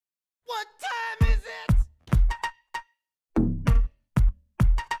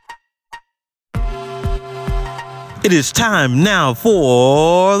It is time now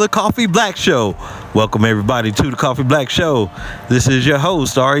for the Coffee Black Show. Welcome everybody to the Coffee Black Show. This is your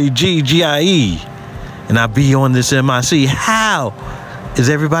host, REGGIE, and I be on this MIC. How is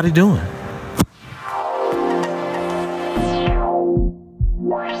everybody doing?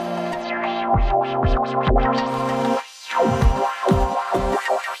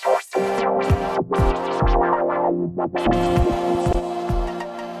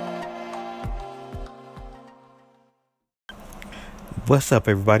 What's up,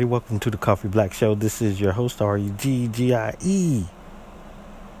 everybody? Welcome to the Coffee Black Show. This is your host, REGGIE,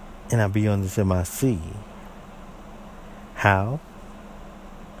 and I be on this MIC. How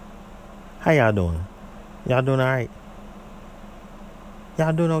y'all doing? Y'all doing all right?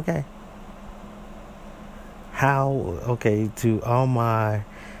 Y'all doing okay? Okay, to all my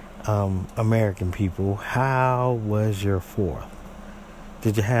American people, how was your 4th?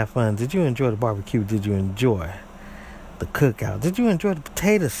 Did you have fun? Did you enjoy the barbecue? Did you enjoy the cookout? Did you enjoy the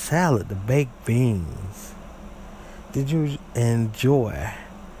potato salad, the baked beans? Did you enjoy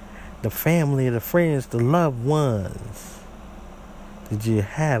the family, the friends, the loved ones? Did you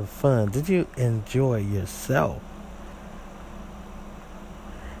have fun? Did you enjoy yourself?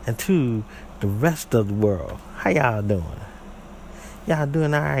 And to the rest of the world, how y'all doing? Y'all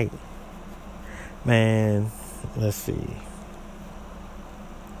doing all right? Man, let's see.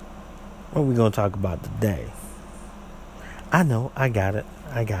 What are we going to talk about today? I know, I got it.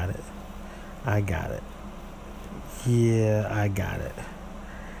 Yeah, I got it.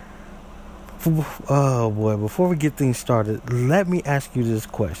 Oh boy, before we get things started, let me ask you this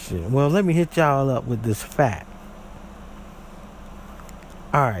question. Well, let me hit y'all up with this fact.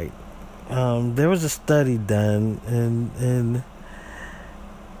 Alright, there was a study done and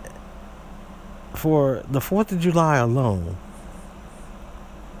for the 4th of July alone,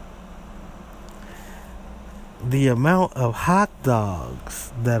 the amount of hot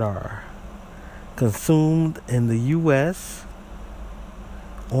dogs that are consumed in the U.S.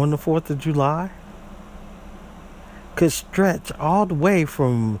 on the 4th of July could stretch all the way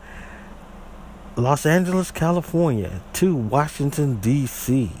from Los Angeles, California to Washington,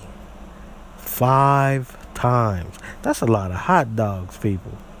 D.C. 5 times. That's a lot of hot dogs,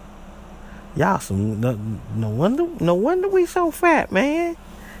 people. Y'all some no wonder we so fat, man.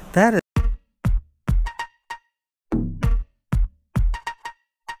 That is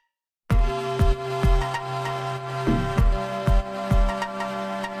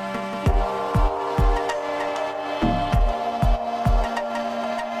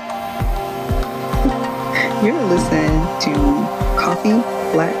You're listening to Coffee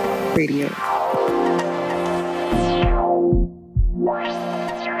Black Radio.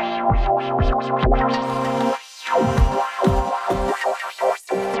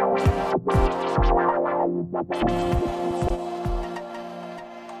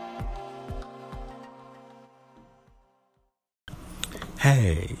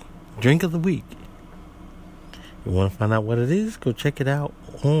 Hey, drink of the week. You want to find out what it is? Go check it out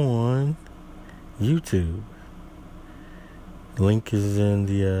on YouTube. Link is in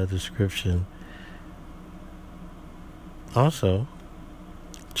the description. Also,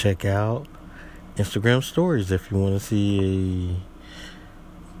 check out Instagram stories if you want to see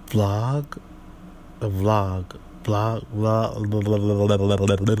a vlog.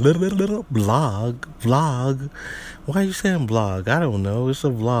 Why are you saying blog? I don't know. It's a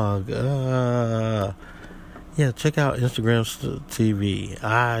vlog. Yeah, check out Instagram TV.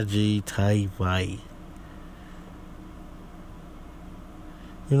 IG Type.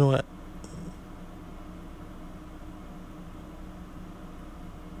 You know what?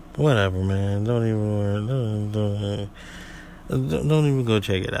 Whatever, man. Don't even go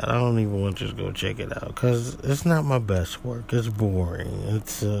check it out. I don't even want you to go check it out because it's not my best work. It's boring.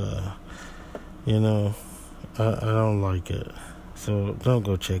 It's I don't like it. So don't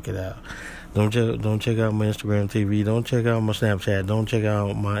go check it out. Don't check out my Instagram TV. Don't check out my Snapchat. Don't check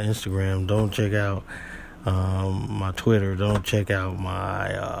out my Instagram. Don't check out my Twitter. Don't check out my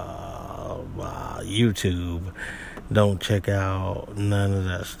YouTube. Don't check out none of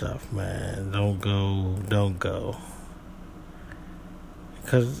that stuff, man. Don't go.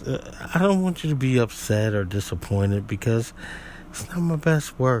 Because I don't want you to be upset or disappointed because it's not my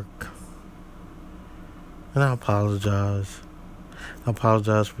best work. And I apologize. I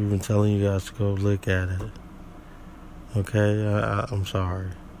apologize for even telling you guys to go look at it. Okay? I'm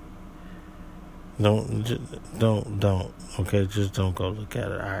sorry. Don't. Okay? Just don't go look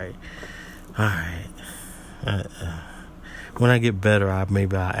at it. Alright. When I get better,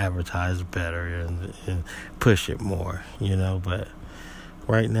 maybe I'll advertise better and push it more, but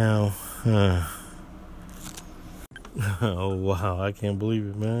right now, Oh wow, I can't believe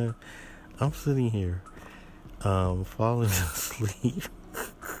it, man. I'm sitting here, falling asleep.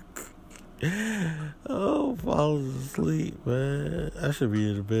 Oh, falling asleep, man. I should be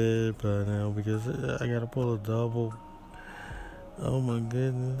in the bed by now because I gotta pull a double. Oh my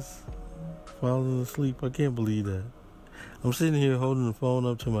goodness. Falling asleep. I can't believe that. I'm sitting here holding the phone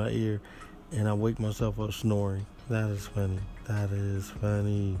up to my ear and I wake myself up snoring. That is funny. That is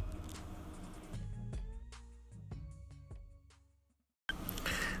funny.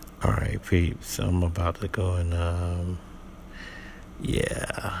 Alright, peeps. I'm about to go and,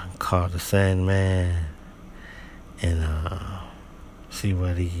 call the Sandman and, see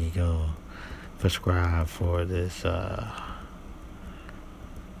what he can go prescribe for this,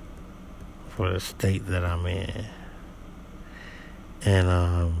 for the state that I'm in. And,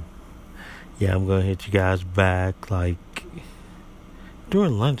 I'm gonna hit you guys back, like,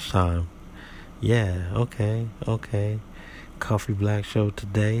 during lunchtime. Yeah, okay. Coffee Black Show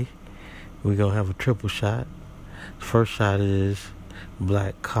today. We're gonna have a triple shot. The first shot is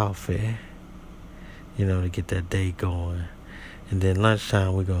black coffee, to get that day going. And then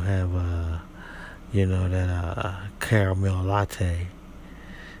lunchtime, we're gonna have, that caramel latte.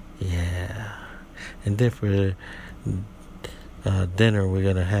 Yeah. And then for dinner, we're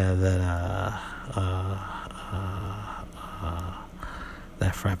gonna have that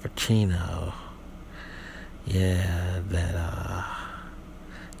frappuccino. Yeah, that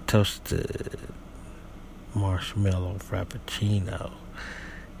toasted marshmallow frappuccino.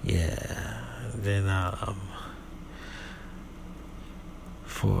 Yeah. Then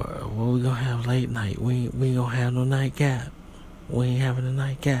for what we gonna have late night? We ain't gonna have no nightcap. We ain't having a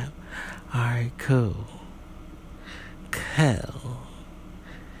nightcap. Alright, cool.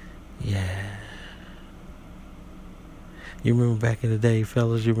 Yeah. You remember back in the day,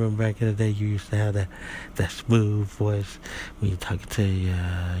 fellas? You used to have that smooth voice when you're talking to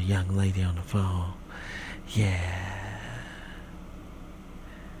a young lady on the phone.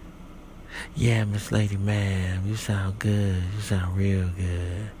 Yeah, Miss Lady Ma'am, you sound good. You sound real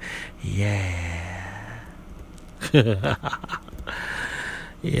good. Yeah.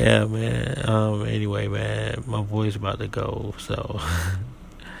 Yeah, man. Anyway, man, my voice about to go, so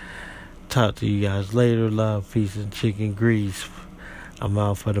talk to you guys later. Love, peace, and chicken grease. I'm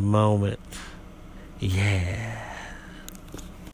out for the moment. Yeah.